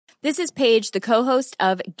This is Paige, the co-host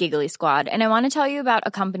of Giggly Squad, and I want to tell you about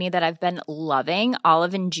a company that I've been loving,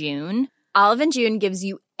 Olive & June. Olive & June gives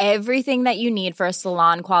you everything that you need for a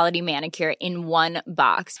salon-quality manicure in one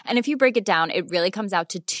box. And if you break it down, it really comes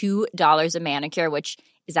out to $2 a manicure, which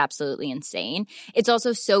is absolutely insane. It's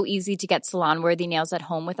also so easy to get salon-worthy nails at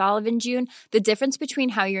home with Olive & June. The difference between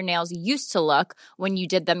how your nails used to look when you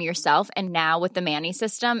did them yourself and now with the Mani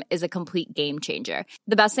system is a complete game changer.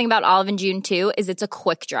 The best thing about Olive & June, too, is it's a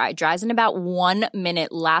quick dry. Dries in about 1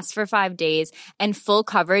 minute, lasts for 5 days, and full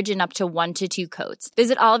coverage in up to 1 to 2 coats.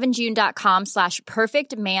 Visit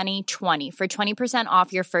oliveandjune.com/perfectmani20 for 20%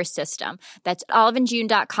 off your first system. That's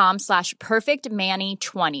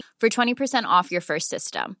oliveandjune.com/perfectmani20 for 20% off your first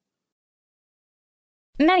system.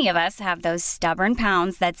 Many of us have those stubborn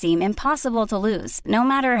pounds that seem impossible to lose, no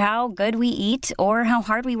matter how good we eat or how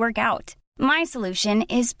hard we work out. My solution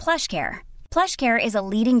is PlushCare. PlushCare is a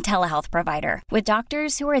leading telehealth provider with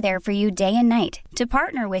doctors who are there for you day and night to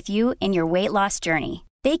partner with you in your weight loss journey.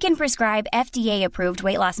 They can prescribe FDA-approved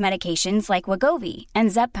weight loss medications like Wegovy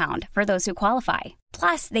and Zepbound for those who qualify.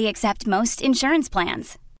 Plus, they accept most insurance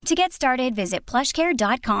plans. To get started, visit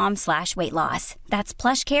plushcare.com/weightloss. That's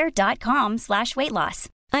plushcare.com/weightloss.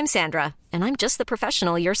 I'm Sandra, and I'm just the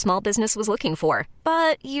professional your small business was looking for.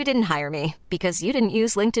 But you didn't hire me because you didn't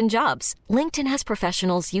use LinkedIn Jobs. LinkedIn has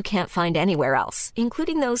professionals you can't find anywhere else,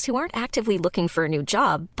 including those who aren't actively looking for a new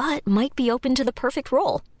job, but might be open to the perfect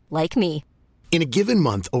role, like me. In a given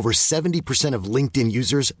month, over 70% of LinkedIn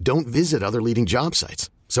users don't visit other leading job sites.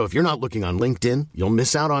 So if you're not looking on LinkedIn, you'll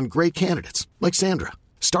miss out on great candidates like Sandra.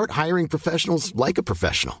 Start hiring professionals like a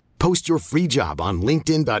professional. Post your free job on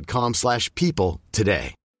linkedin.com/people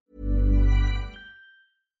today.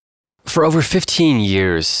 For over 15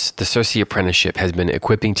 years, the CiRCE Apprenticeship has been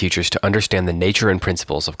equipping teachers to understand the nature and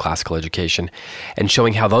principles of classical education and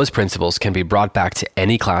showing how those principles can be brought back to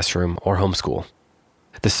any classroom or homeschool.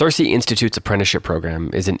 The CiRCE Institute's apprenticeship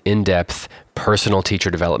program is an in-depth, personal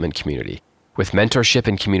teacher development community. With mentorship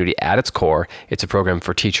and community at its core, it's a program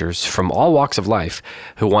for teachers from all walks of life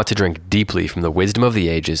who want to drink deeply from the wisdom of the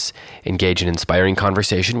ages, engage in inspiring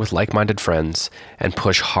conversation with like-minded friends, and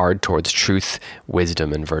push hard towards truth,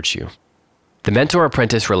 wisdom, and virtue. The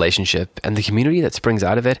mentor-apprentice relationship and the community that springs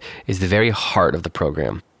out of it is the very heart of the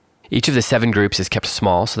program. Each of the 7 groups is kept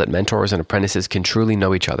small so that mentors and apprentices can truly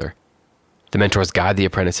know each other. The mentors guide the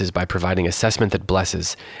apprentices by providing assessment that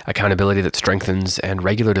blesses, accountability that strengthens, and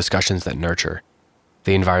regular discussions that nurture.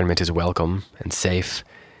 The environment is welcome and safe.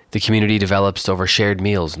 The community develops over shared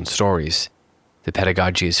meals and stories. The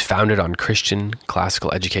pedagogy is founded on Christian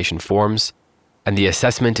classical education forms, and the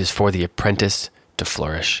assessment is for the apprentice to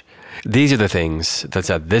flourish. These are the things that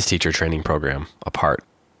set this teacher training program apart.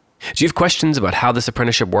 Do you have questions about how this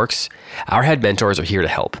apprenticeship works? Our head mentors are here to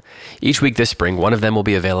help. Each week this spring, one of them will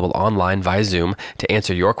be available online via Zoom to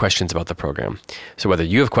answer your questions about the program. So whether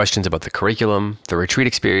you have questions about the curriculum, the retreat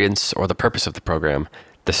experience, or the purpose of the program,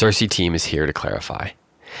 the CiRCE team is here to clarify.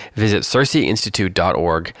 Visit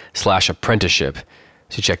circeinstitute.org/apprenticeship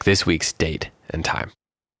to check this week's date and time.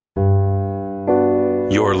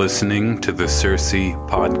 You're listening to the CiRCE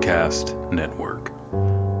Podcast Network.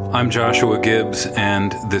 I'm Joshua Gibbs,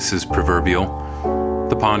 and this is Proverbial,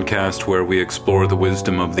 the podcast where we explore the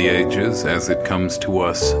wisdom of the ages as it comes to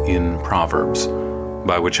us in Proverbs,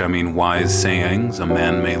 by which I mean wise sayings a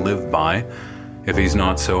man may live by if he's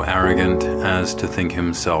not so arrogant as to think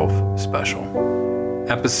himself special.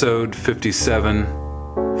 Episode 57,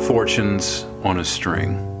 Fortunes on a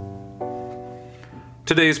String.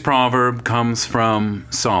 Today's proverb comes from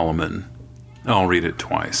Solomon. I'll read it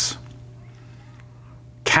twice.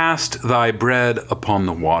 Cast thy bread upon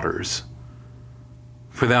the waters,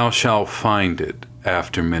 for thou shalt find it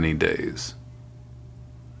after many days.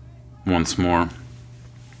 Once more.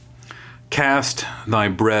 Cast thy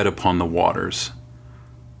bread upon the waters,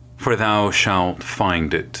 for thou shalt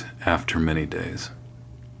find it after many days.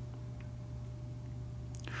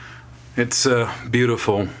 It's a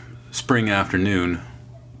beautiful spring afternoon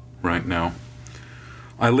right now.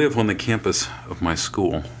 I live on the campus of my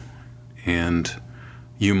school, and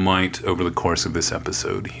you might, over the course of this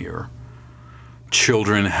episode, hear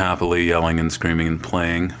children happily yelling and screaming and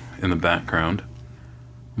playing in the background.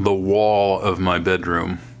 The wall of my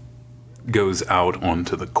bedroom goes out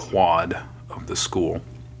onto the quad of the school.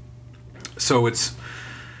 So it's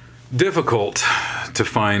difficult to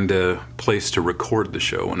find a place to record the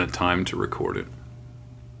show and a time to record it.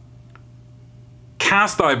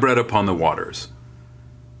 Cast thy bread upon the waters,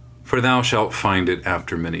 for thou shalt find it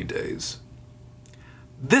after many days.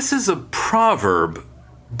 This is a proverb,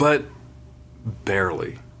 but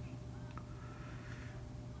barely.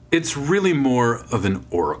 It's really more of an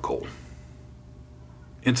oracle.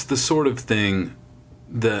 It's the sort of thing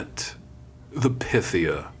that the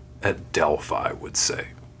Pythia at Delphi would say.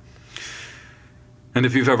 And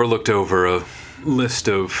if you've ever looked over a list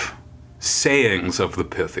of sayings of the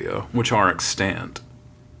Pythia, which are extant,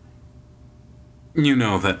 you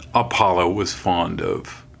know that Apollo was fond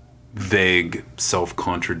of vague,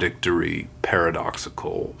 self-contradictory,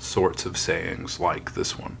 paradoxical sorts of sayings like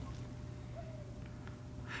this one.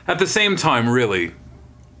 At the same time, really,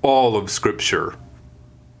 all of Scripture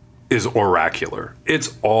is oracular.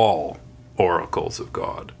 It's all oracles of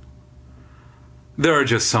God. There are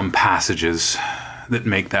just some passages that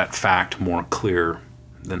make that fact more clear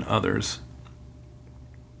than others.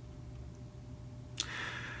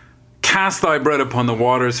 Cast thy bread upon the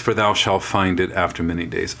waters, for thou shalt find it after many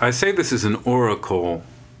days. I say this is an oracle,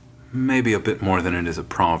 maybe a bit more than it is a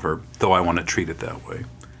proverb, though I want to treat it that way,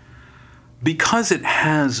 because it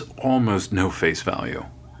has almost no face value.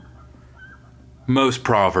 Most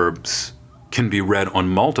proverbs can be read on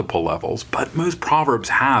multiple levels, but most proverbs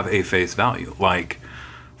have a face value. Like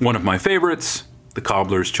one of my favorites, the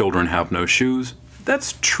cobbler's children have no shoes.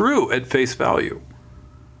 That's true at face value.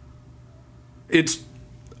 It's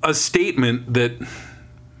a statement that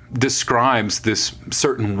describes this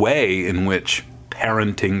certain way in which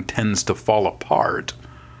parenting tends to fall apart.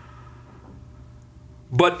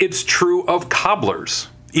 But it's true of cobblers.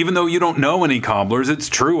 Even though you don't know any cobblers, it's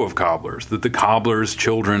true of cobblers, that the cobbler's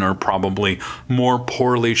children are probably more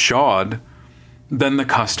poorly shod than the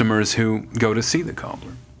customers who go to see the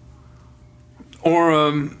cobbler. Or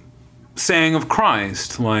a saying of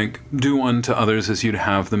Christ, like, do unto others as you'd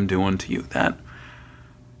have them do unto you. That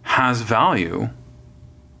has value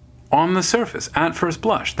on the surface. At first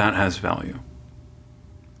blush, that has value.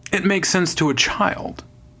 It makes sense to a child.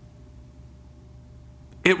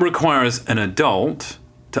 It requires an adult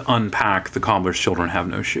to unpack the cobbler's children have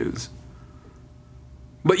no shoes.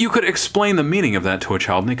 But you could explain the meaning of that to a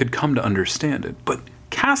child and they could come to understand it. But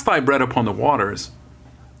cast thy bread upon the waters,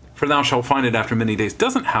 for thou shalt find it after many days,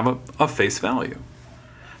 doesn't have a face value.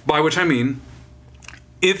 By which I mean,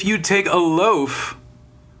 if you take a loaf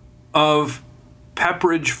of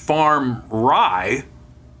Pepperidge Farm rye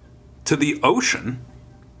to the ocean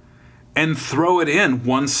and throw it in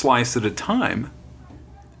one slice at a time,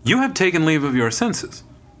 you have taken leave of your senses.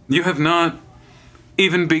 You have not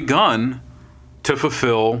even begun to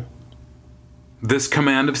fulfill this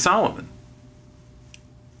command of Solomon.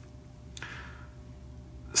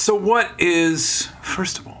 So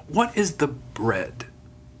first of all, what is the bread?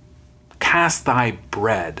 Cast thy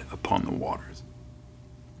bread upon the waters.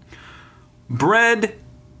 Bread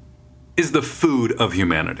is the food of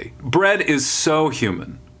humanity. Bread is so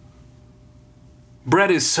human.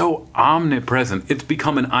 Bread is so omnipresent, it's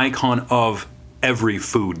become an icon of every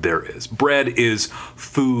food there is. Bread is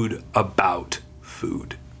food about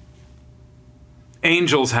food.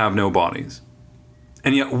 Angels have no bodies,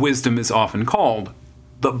 and yet wisdom is often called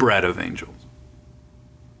the bread of angels.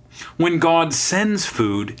 When God sends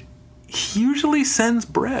food, he usually sends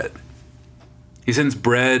bread. He sends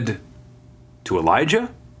bread to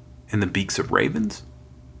Elijah in the beaks of ravens.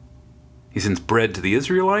 He sends bread to the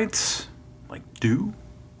Israelites like dew.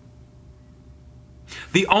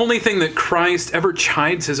 The only thing that Christ ever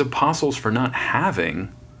chides his apostles for not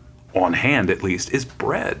having, on hand at least, is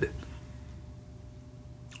bread.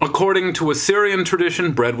 According to Assyrian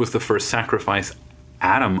tradition, bread was the first sacrifice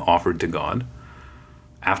Adam offered to God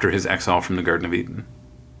after his exile from the Garden of Eden.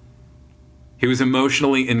 He was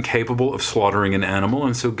emotionally incapable of slaughtering an animal,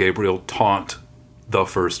 and so Gabriel taught the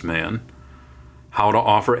first man how to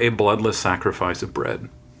offer a bloodless sacrifice of bread.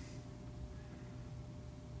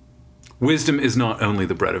 Wisdom is not only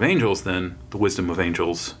the bread of angels, then the wisdom of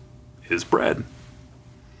angels is bread.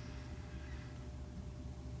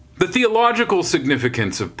 The theological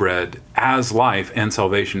significance of bread as life and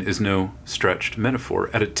salvation is no stretched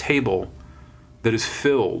metaphor. At a table that is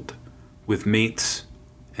filled with meats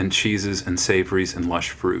and cheeses and savories and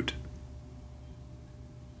lush fruit,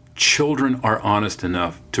 children are honest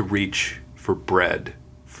enough to reach for bread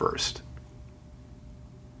first.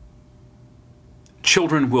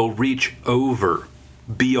 Children will reach over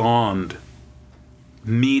beyond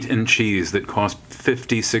meat and cheese that cost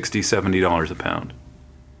 $50, $60, $70 a pound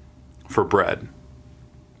for bread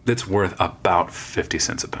that's worth about 50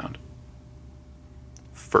 cents a pound.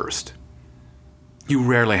 First, you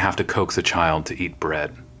rarely have to coax a child to eat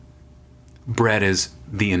bread. Bread is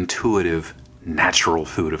the intuitive, natural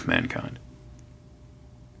food of mankind.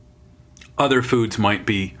 Other foods might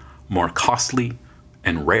be more costly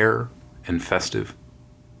and rare and festive,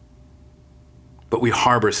 but we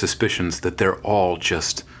harbor suspicions that they're all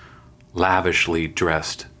just lavishly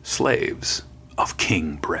dressed slaves of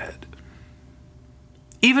king bread.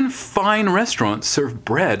 Even fine restaurants serve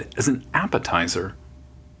bread as an appetizer,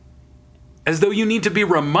 as though you need to be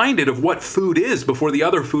reminded of what food is before the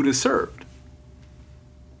other food is served.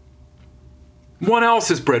 What else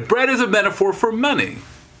is bread? Bread is a metaphor for money.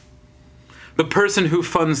 The person who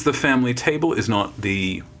funds the family table is not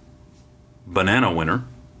the banana winner,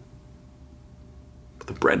 but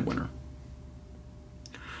the breadwinner.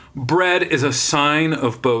 Bread is a sign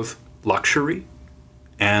of both luxury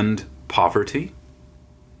and poverty.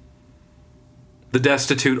 The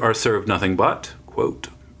destitute are served nothing but, quote,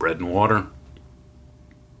 bread and water.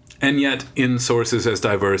 And yet, in sources as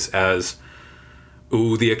diverse as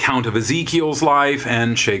the account of Ezekiel's life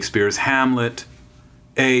and Shakespeare's Hamlet,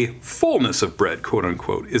 a fullness of bread, quote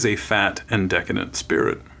unquote, is a fat and decadent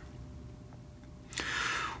spirit.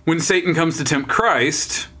 When Satan comes to tempt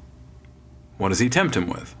Christ, what does he tempt him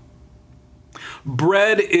with?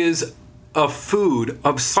 Bread is a food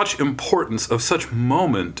of such importance, of such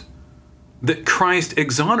moment, that Christ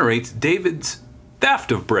exonerates David's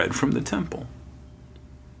theft of bread from the temple.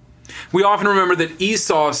 We often remember that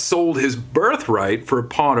Esau sold his birthright for a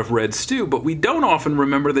pot of red stew, but we don't often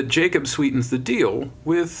remember that Jacob sweetens the deal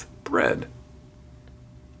with bread.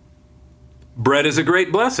 Bread is a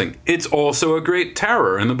great blessing. It's also a great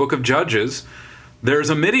terror. In the book of Judges, there's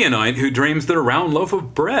a Midianite who dreams that a round loaf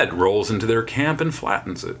of bread rolls into their camp and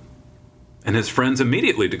flattens it. And his friends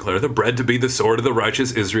immediately declare the bread to be the sword of the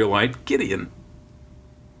righteous Israelite Gideon.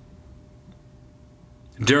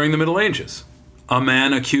 During the Middle Ages, a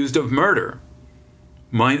man accused of murder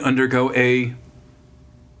might undergo a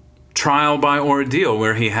trial by ordeal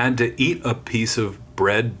where he had to eat a piece of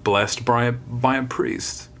bread blessed by a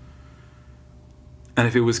priest. And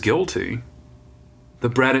if he was guilty, the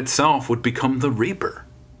bread itself would become the reaper,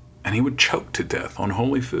 and he would choke to death on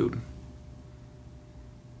holy food.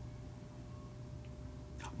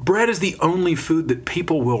 Bread is the only food that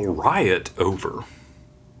people will riot over.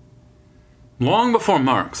 Long before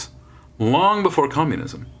Marx, long before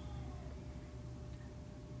communism,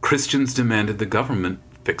 Christians demanded the government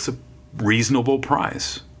fix a reasonable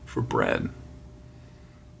price for bread.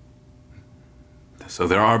 So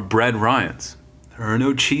there are bread riots. There are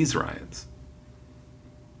no cheese riots.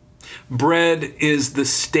 Bread is the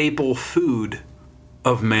staple food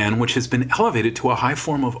of man, which has been elevated to a high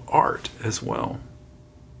form of art as well.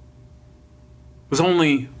 There's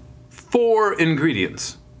only 4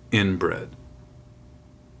 ingredients in bread.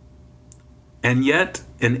 And yet,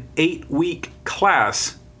 an 8-week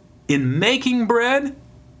class in making bread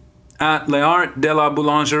at L'Art de la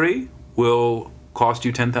Boulangerie will cost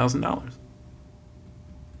you $10,000.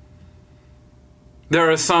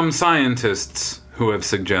 There are some scientists who have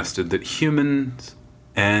suggested that humans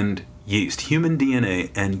and yeast, human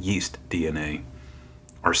DNA and yeast DNA,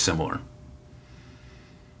 are similar,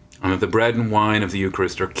 and that the bread and wine of the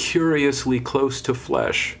Eucharist are curiously close to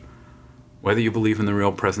flesh, whether you believe in the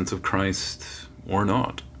real presence of Christ or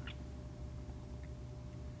not.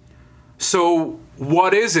 So,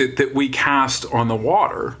 what is it that we cast on the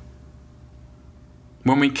water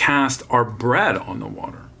when we cast our bread on the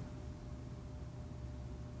water?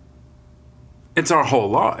 It's our whole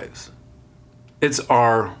lives. It's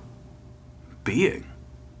our being.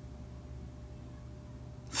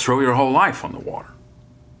 Throw your whole life on the water.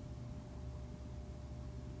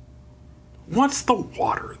 What's the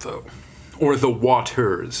water, though? Or the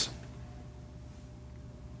waters?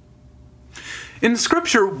 In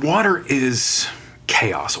Scripture, water is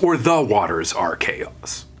chaos, or the waters are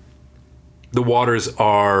chaos. The waters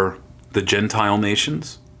are the Gentile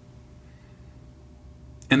nations.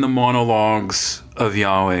 In the monologues of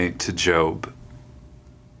Yahweh to Job,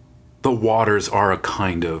 the waters are a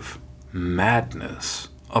kind of madness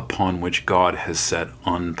upon which God has set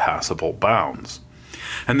unpassable bounds.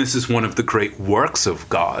 And this is one of the great works of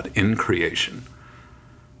God in creation,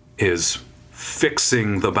 is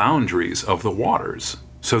fixing the boundaries of the waters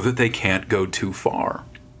so that they can't go too far.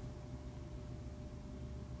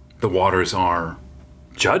 The waters are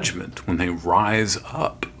judgment when they rise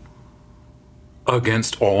up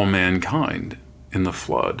against all mankind in the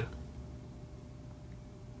flood.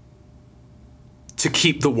 To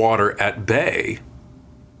keep the water at bay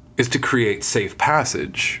is to create safe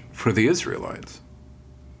passage for the Israelites.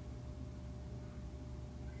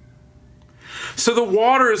 So the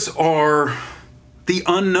waters are the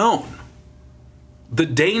unknown, the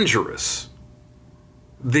dangerous,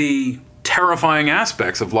 the terrifying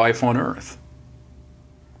aspects of life on earth.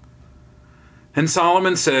 And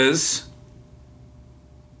Solomon says,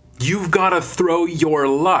 you've got to throw your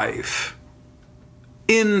life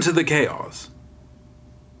into the chaos.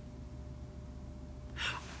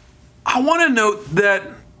 I want to note that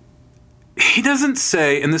he doesn't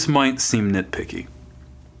say, and this might seem nitpicky,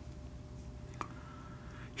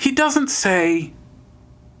 he doesn't say,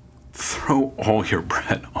 throw all your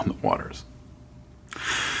bread on the waters.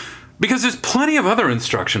 Because there's plenty of other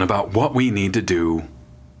instruction about what we need to do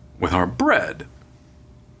with our bread.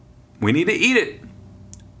 We need to eat it.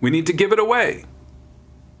 We need to give it away.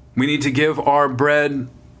 We need to give our bread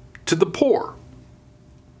to the poor.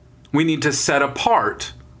 We need to set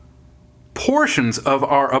apart portions of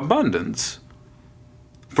our abundance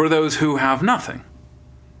for those who have nothing.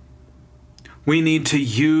 We need to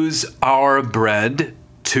use our bread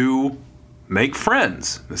to make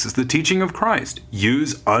friends. This is the teaching of Christ.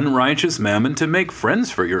 Use unrighteous mammon to make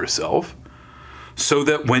friends for yourself, so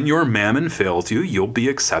that when your mammon fails you, you'll be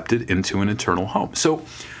accepted into an eternal home. So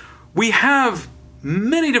we have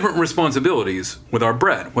many different responsibilities with our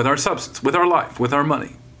bread, with our substance, with our life, with our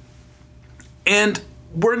money. And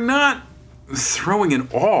we're not throwing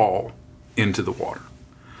it all into the water.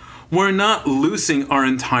 We're not loosing our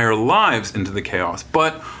entire lives into the chaos,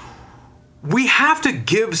 but we have to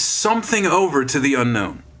give something over to the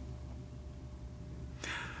unknown.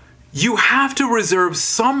 You have to reserve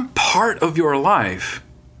some part of your life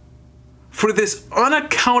for this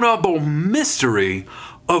unaccountable mystery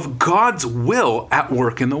of God's will at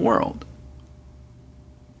work in the world.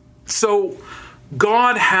 So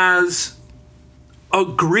God has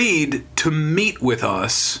agreed to meet with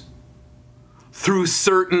us through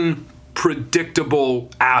certain predictable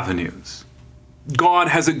avenues. God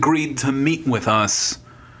has agreed to meet with us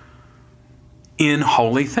in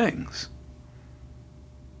holy things.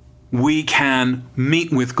 We can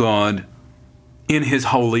meet with God in his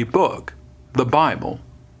holy book, the Bible,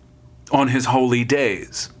 on his holy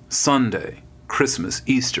days, Sunday, Christmas,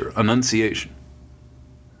 Easter, Annunciation.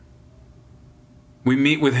 We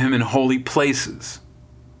meet with him in holy places,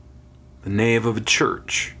 the nave of a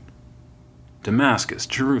church, Damascus,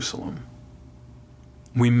 Jerusalem.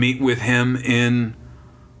 We meet with him in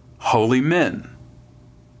holy men,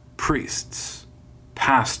 priests,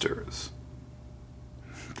 pastors,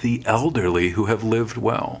 the elderly who have lived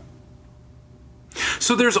well.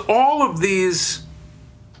 So there's all of these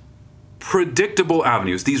predictable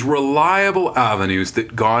avenues, these reliable avenues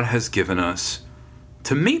that God has given us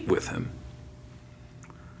to meet with him.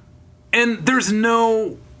 And there's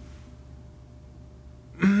no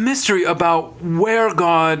mystery about where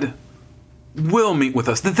God will meet with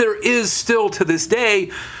us, that there is still to this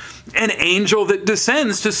day an angel that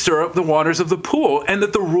descends to stir up the waters of the pool, and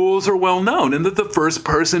that the rules are well known, and that the first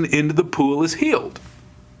person into the pool is healed.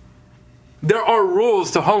 There are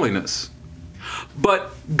rules to holiness,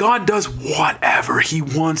 but God does whatever he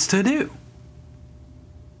wants to do.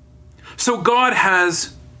 So God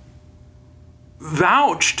has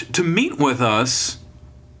vouched to meet with us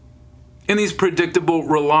in these predictable,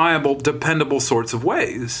 reliable, dependable sorts of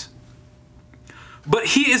ways. But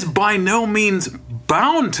he is by no means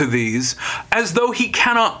bound to these, as though he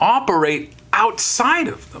cannot operate outside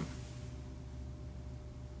of them.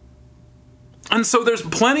 And so there's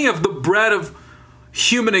plenty of the bread of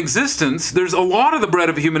human existence. There's a lot of the bread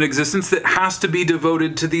of human existence that has to be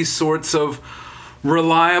devoted to these sorts of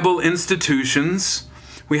reliable institutions.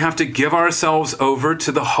 We have to give ourselves over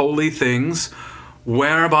to the holy things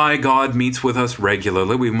whereby God meets with us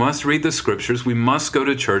regularly. We must read the scriptures. We must go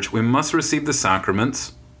to church. We must receive the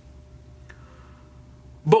sacraments.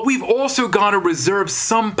 But we've also got to reserve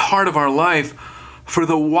some part of our life for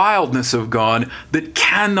the wildness of God that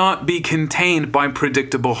cannot be contained by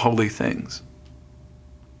predictable holy things.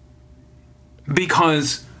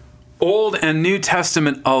 Because Old and New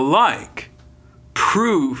Testament alike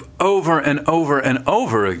prove over and over and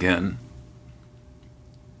over again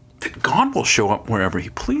that God will show up wherever he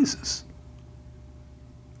pleases.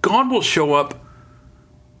 God will show up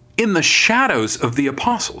in the shadows of the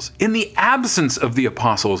apostles. In the absence of the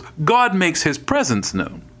apostles, God makes his presence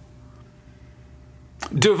known.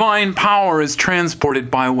 Divine power is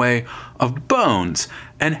transported by way of bones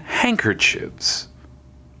and handkerchiefs.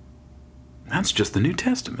 That's just the New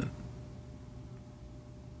Testament.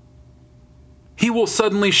 He will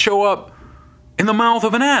suddenly show up in the mouth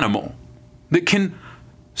of an animal that can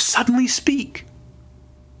suddenly speak.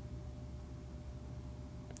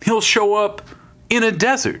 He'll show up in a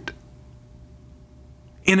desert,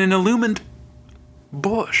 in an illumined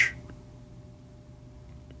bush.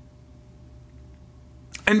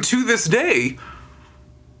 And to this day,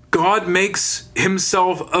 God makes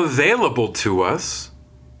himself available to us.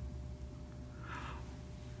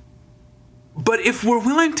 But if we're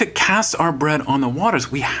willing to cast our bread on the waters,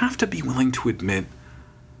 we have to be willing to admit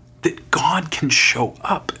that God can show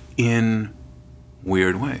up in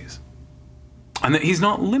weird ways. and that he's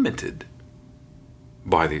not limited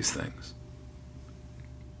by these things.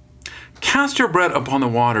 Cast your bread upon the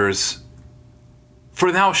waters,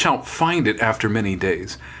 for thou shalt find it after many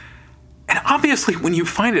days. And obviously, when you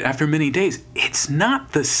find it after many days, it's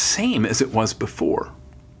not the same as it was before.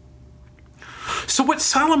 So what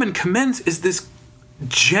Solomon commends is this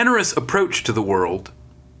generous approach to the world.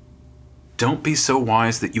 Don't be so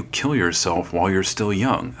wise that you kill yourself while you're still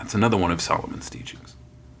young. That's another one of Solomon's teachings.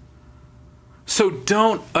 So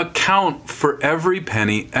don't account for every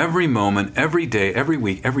penny, every moment, every day, every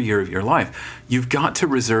week, every year of your life. You've got to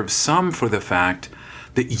reserve some for the fact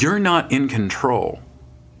that you're not in control.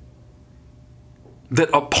 That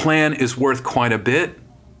a plan is worth quite a bit,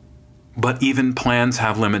 but even plans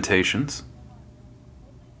have limitations.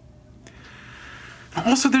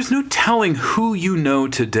 Also, there's no telling who you know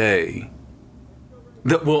today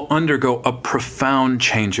that will undergo a profound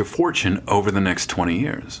change of fortune over the next 20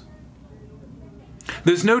 years.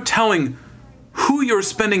 There's no telling who you're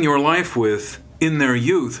spending your life with in their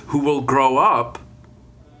youth who will grow up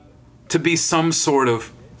to be some sort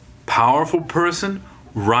of powerful person,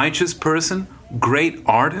 righteous person, great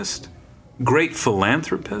artist, great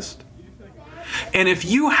philanthropist. And if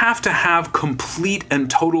you have to have complete and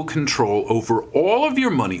total control over all of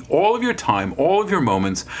your money, all of your time, all of your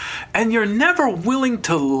moments, and you're never willing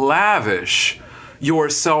to lavish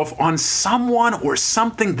yourself on someone or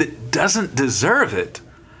something that doesn't deserve it,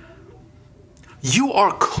 you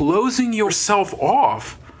are closing yourself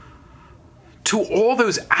off to all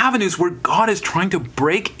those avenues where God is trying to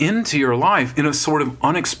break into your life in a sort of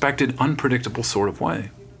unexpected, unpredictable sort of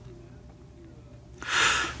way.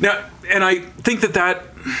 Now, and I think that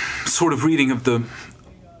sort of reading of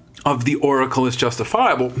the oracle is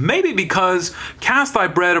justifiable, maybe because cast thy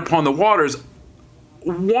bread upon the waters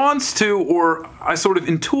wants to, or I sort of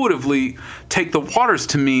intuitively take the waters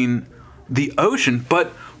to mean the ocean,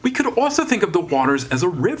 but we could also think of the waters as a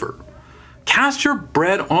river. Cast your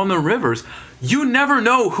bread on the rivers. You never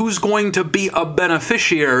know who's going to be a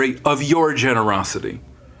beneficiary of your generosity.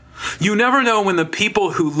 You never know when the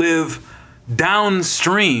people who live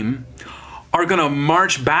downstream are going to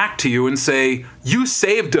march back to you and say, you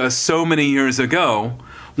saved us so many years ago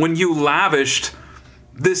when you lavished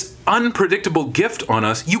this unpredictable gift on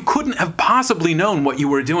us. You couldn't have possibly known what you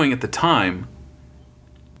were doing at the time.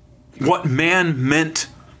 What man meant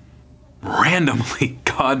randomly,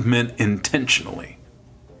 God meant intentionally.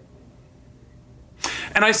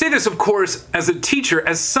 And I say this, of course, as a teacher,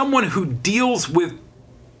 as someone who deals with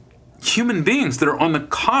human beings that are on the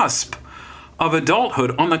cusp of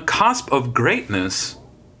adulthood, on the cusp of greatness,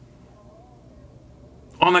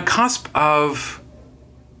 on the cusp of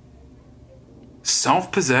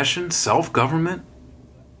self-possession, self-government,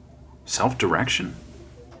 self-direction,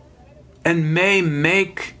 and may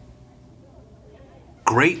make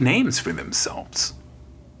great names for themselves.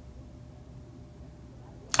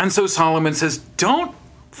 And so Solomon says, don't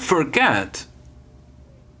forget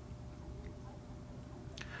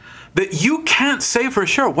that you can't say for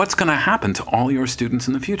sure what's going to happen to all your students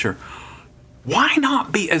in the future. Why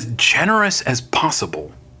not be as generous as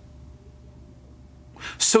possible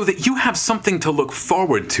so that you have something to look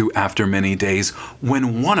forward to after many days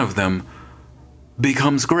when one of them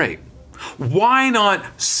becomes great? Why not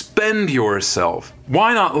spend yourself?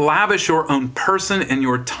 Why not lavish your own person and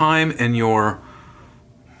your time and your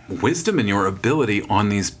wisdom and your ability on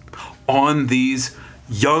these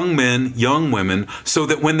young men, young women, so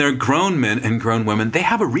that when they're grown men and grown women, they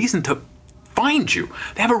have a reason to find you.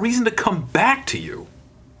 They have a reason to come back to you.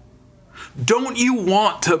 Don't you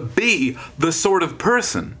want to be the sort of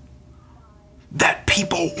person that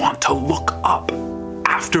people want to look up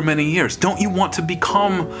after many years? Don't you want to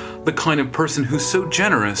become the kind of person who's so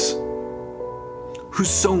generous, who's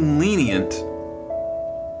so lenient,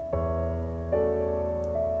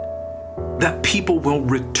 that people will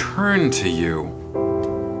return to you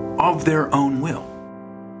of their own will?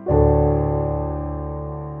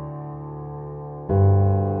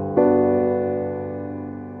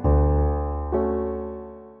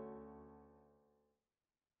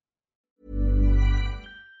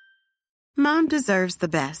 Mom deserves the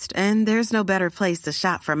best, and there's no better place to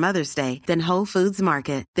shop for Mother's Day than Whole Foods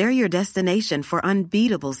Market. They're your destination for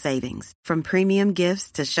unbeatable savings, from premium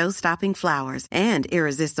gifts to show-stopping flowers and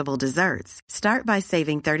irresistible desserts. Start by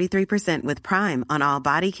saving 33% with Prime on all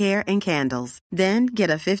body care and candles. Then get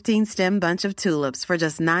a 15-stem bunch of tulips for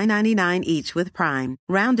just $9.99 each with Prime.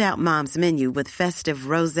 Round out Mom's menu with festive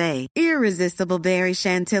rosé, irresistible berry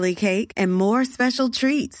chantilly cake, and more special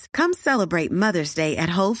treats. Come celebrate Mother's Day at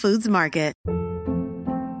Whole Foods Market.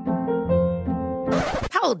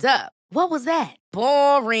 Hold up. What was that?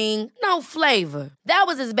 Boring. No flavor. That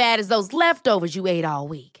was as bad as those leftovers you ate all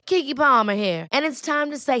week. Keke Palmer here. And it's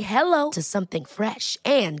time to say hello to something fresh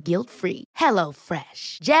and guilt-free. Hello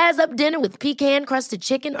Fresh. Jazz up dinner with pecan-crusted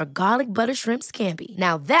chicken or garlic butter shrimp scampi.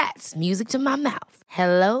 Now that's music to my mouth.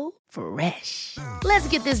 Hello Fresh. Let's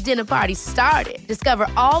get this dinner party started. Discover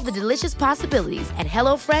all the delicious possibilities at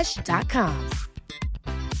HelloFresh.com.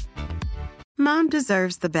 Mom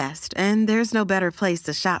deserves the best, and there's no better place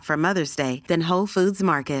to shop for Mother's Day than Whole Foods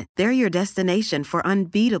Market. They're your destination for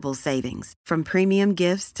unbeatable savings, from premium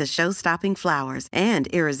gifts to show-stopping flowers and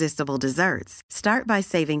irresistible desserts. Start by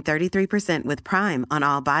saving 33% with Prime on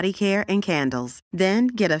all body care and candles. Then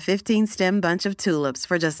get a 15-stem bunch of tulips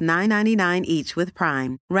for just $9.99 each with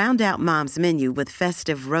Prime. Round out Mom's menu with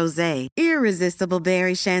festive rosé, irresistible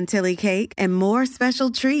berry chantilly cake, and more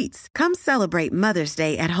special treats. Come celebrate Mother's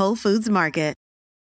Day at Whole Foods Market.